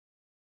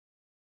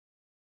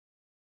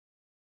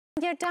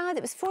Your dad,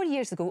 it was 4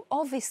 years ago.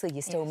 Obviously,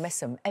 you still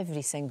miss him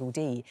every single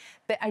day.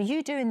 But are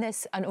you doing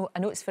this? I know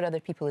it's for other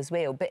people as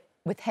well, but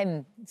with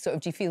him, sort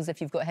of, do you feel as if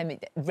you've got him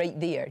right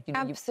there? You know,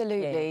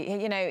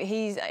 absolutely. You know,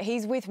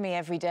 he's with me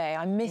every day.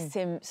 I miss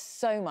him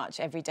so much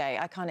every day.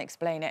 I can't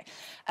explain it.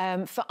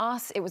 For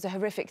us, it was a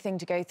horrific thing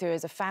to go through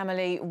as a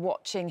family,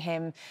 watching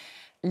him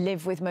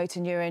live with motor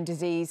neurone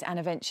disease and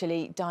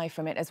eventually die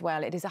from it as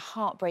well. It is a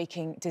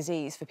heartbreaking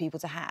disease for people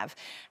to have.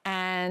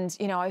 And,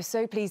 you know, I was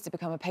so pleased to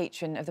become a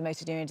patron of the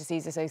Motor Neurone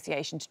Disease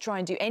Association to try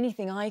and do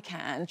anything I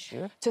can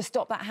to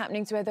stop that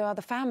happening to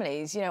other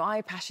families. You know,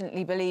 I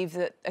passionately believe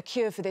that a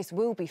cure for this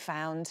will be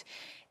found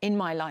in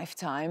my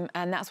lifetime,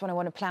 and that's what I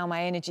want to plough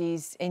my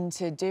energies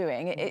into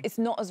doing. It's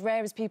not as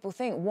rare as people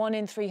think. 1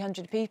 in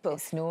 300 people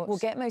will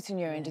get motor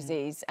neurone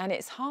disease, and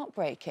it's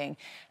heartbreaking.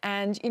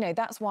 And, you know,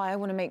 that's why I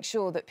want to make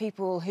sure that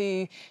people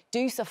who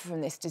do suffer from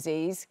this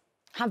disease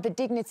have the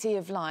dignity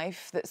of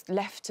life that's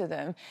left to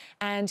them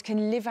and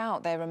can live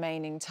out their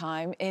remaining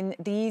time in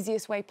the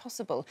easiest way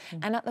possible.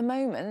 And at the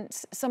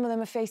moment, some of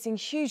them are facing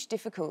huge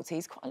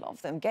difficulties, quite a lot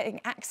of them, getting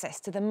access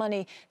to the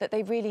money that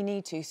they really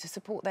need to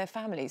support their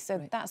families.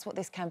 So that's what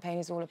this campaign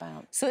is all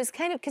about. So it's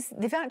kind of, because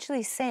they've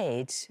actually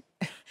said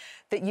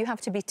that you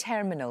have to be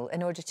terminal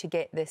in order to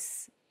get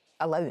this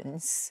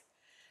allowance.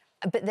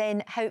 But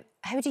then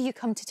how do you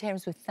come to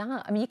terms with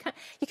that? I mean,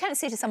 you can't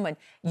say to someone,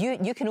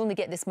 you can only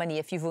get this money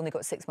if you've only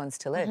got 6 months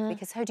to live,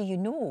 because how do you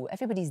know?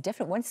 Everybody's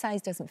different. One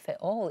size doesn't fit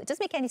all. It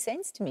doesn't make any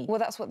sense to me. Well,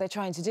 that's what they're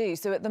trying to do.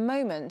 So at the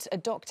moment, a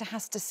doctor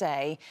has to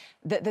say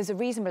that there's a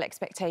reasonable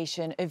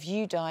expectation of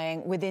you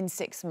dying within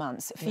 6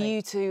 months for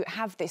you to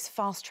have this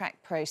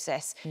fast-track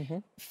process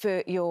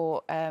for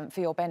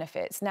your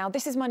benefits. Now,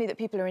 this is money that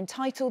people are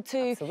entitled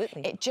to.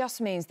 Absolutely. It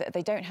just means that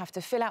they don't have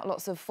to fill out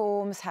lots of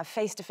forms, have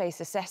face-to-face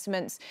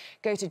assessments,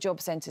 go to job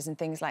centres and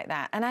things like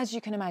that. And as you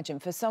can imagine,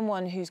 for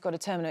someone who's got a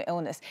terminal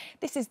illness,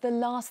 this is the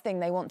last thing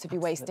they want to be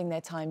wasting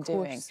their time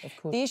doing.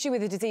 Of course. The issue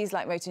with a disease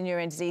like motor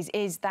neurone disease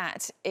is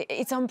that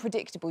it's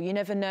unpredictable. You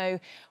never know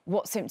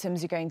what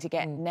symptoms you're going to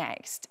get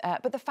next.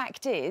 But the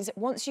fact is,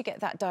 once you get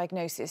that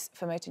diagnosis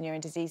for motor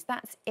neurone disease,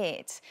 that's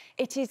it.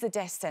 It is a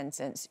death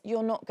sentence.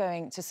 You're not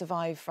going to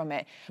survive from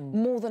it.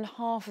 More than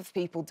half of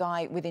people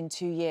die within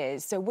 2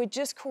 years. So we're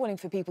just calling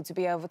for people to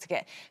be able to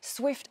get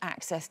swift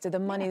access to the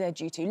money they're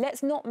due to.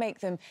 Let's not make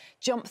them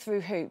jump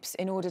through hoops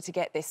in order to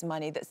get this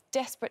money that's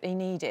desperately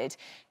needed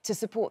to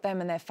support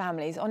them and their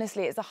families.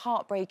 Honestly, it's a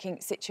heartbreaking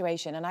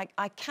situation, and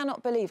I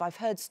cannot believe I've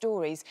heard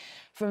stories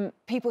from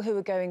people who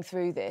are going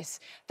through this.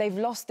 They've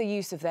lost the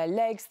use of their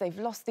legs, they've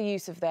lost the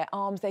use of their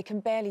arms, they can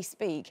barely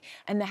speak,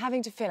 and they're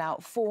having to fill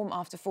out form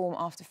after form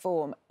after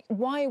form.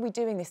 Why are we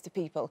doing this to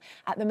people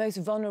at the most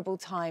vulnerable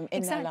time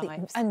in their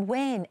lives? And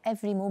when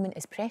every moment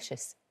is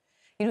precious.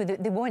 You know,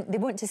 they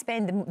want to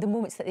spend the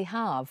moments that they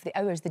have, the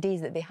hours, the days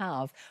that they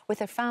have with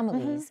their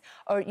families,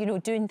 or, you know,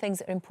 doing things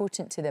that are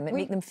important to them and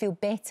make them feel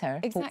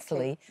better,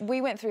 hopefully. We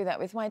went through that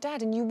with my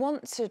dad, and you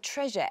want to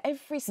treasure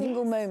every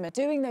single moment,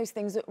 doing those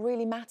things that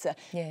really matter,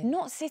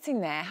 not sitting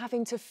there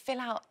having to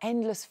fill out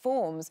endless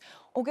forms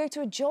or go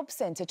to a job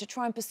centre to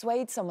try and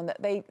persuade someone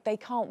that they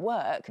can't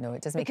work. No,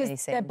 it doesn't make any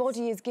sense. Because their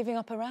body is giving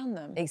up around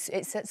them. It's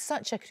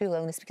such a cruel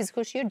illness, because, of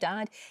course, your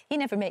dad, he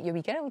never met your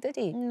wee girl, did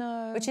he?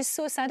 No. Which is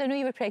so sad. I know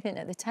you were pregnant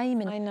at the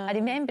time, and I know. I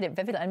remember it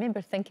vividly. I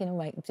remember thinking, oh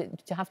my,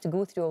 to have to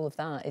go through all of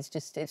that, it's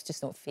just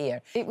not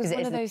fair. It was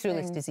one of those the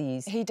cruelest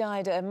disease. He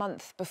died a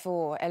month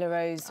before Ella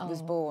Rose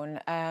was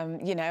born.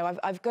 You know,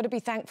 I've got to be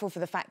thankful for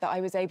the fact that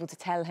I was able to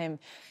tell him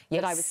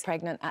that I was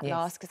pregnant at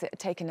last, because it had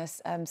taken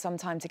us some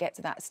time to get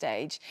to that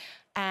stage.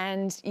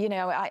 And, you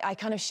know, I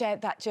kind of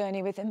shared that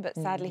journey with him, but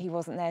sadly he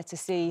wasn't there to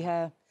see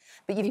her.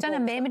 But you've done a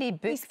memory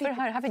book for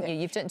her, haven't you?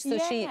 You've done, so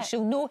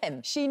she'll know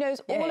him. She knows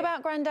all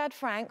about Grandad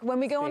Frank. When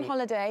we go on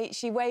holiday,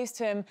 she waves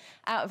to him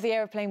out of the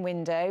aeroplane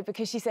window,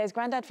 because she says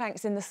Grandad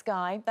Frank's in the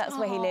sky. That's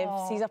where he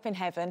lives. He's up in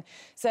heaven.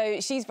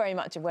 So she's very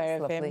much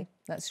aware of him.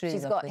 That's really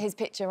She's got his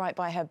picture right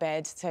by her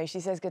bed, so she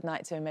says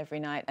goodnight to him every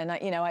night. And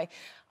you know,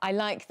 I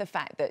like the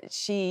fact that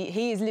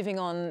he is living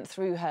on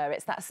through her.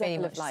 It's that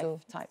circle of life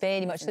type.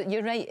 Very much so.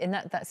 You're right, and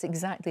that's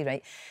exactly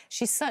right.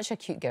 She's such a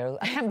cute girl.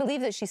 I can't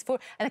believe that she's 4,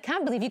 and I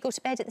can't believe you go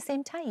to bed at the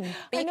same time.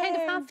 But you kind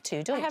of have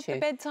to, don't you? I have the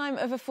bedtime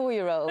of a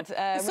 4-year-old.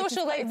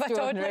 Social life of a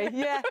toddler.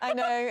 Yeah, I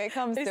know, it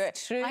comes to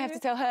it. True. I have to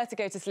tell her to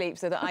go to sleep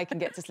so that I can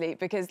get to sleep,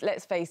 because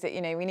let's face it,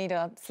 you know, we need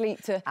our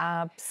sleep to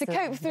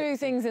cope through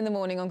things in the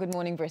morning on Good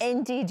Morning Bristol.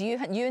 Indeed,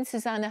 you and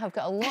Susanna have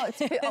got a lot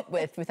to put up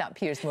with that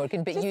Piers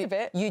Morgan, but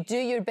you do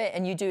your bit,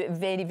 and you do it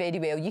very, very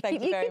well. You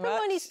keep him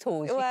on his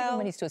toes. You keep him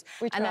on his toes.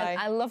 And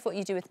I love what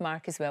you do with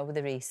Mark as well, with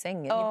the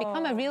racing. And you've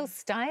become a real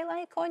style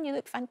icon. You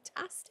look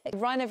fantastic.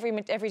 Run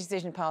every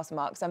decision past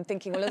Mark, so I'm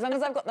thinking, well, as long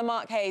as I've got the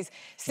Mark Hayes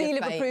seal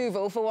of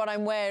approval for what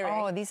I'm wearing.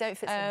 Oh, these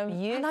outfits are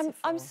beautiful. And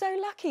I'm so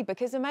lucky,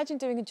 because imagine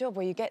doing a job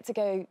where you get to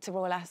go to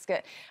Royal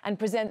Ascot and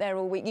present there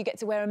all week. You get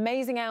to wear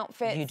amazing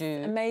outfits, you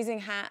do. Amazing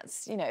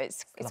hats. You know,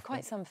 it's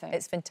quite something.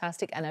 It's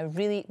fantastic, and I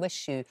really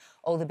wish you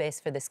all the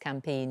best for this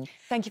campaign.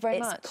 Thank you very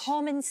much. It's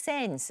common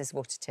sense. sense is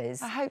what it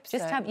is. I hope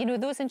just so. Have, you know,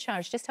 those in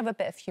charge, just have a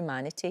bit of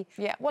humanity.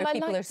 Yeah, well, I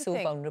people like are to so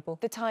think vulnerable.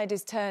 the tide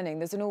is turning.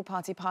 There's an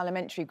all-party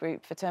parliamentary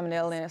group for terminal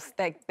illness.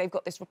 They've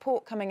got this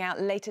report coming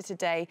out later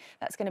today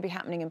that's going to be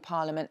happening in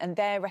Parliament, and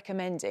they're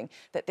recommending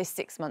that this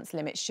 6 months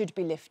limit should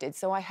be lifted.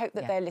 So I hope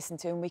that they're listened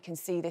to and we can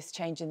see this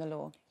change in the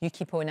law. You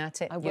keep on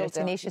at it. You're a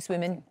tenacious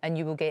woman and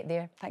you will get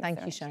there.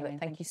 Thank you, Charlotte.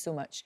 Thank you so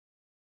much.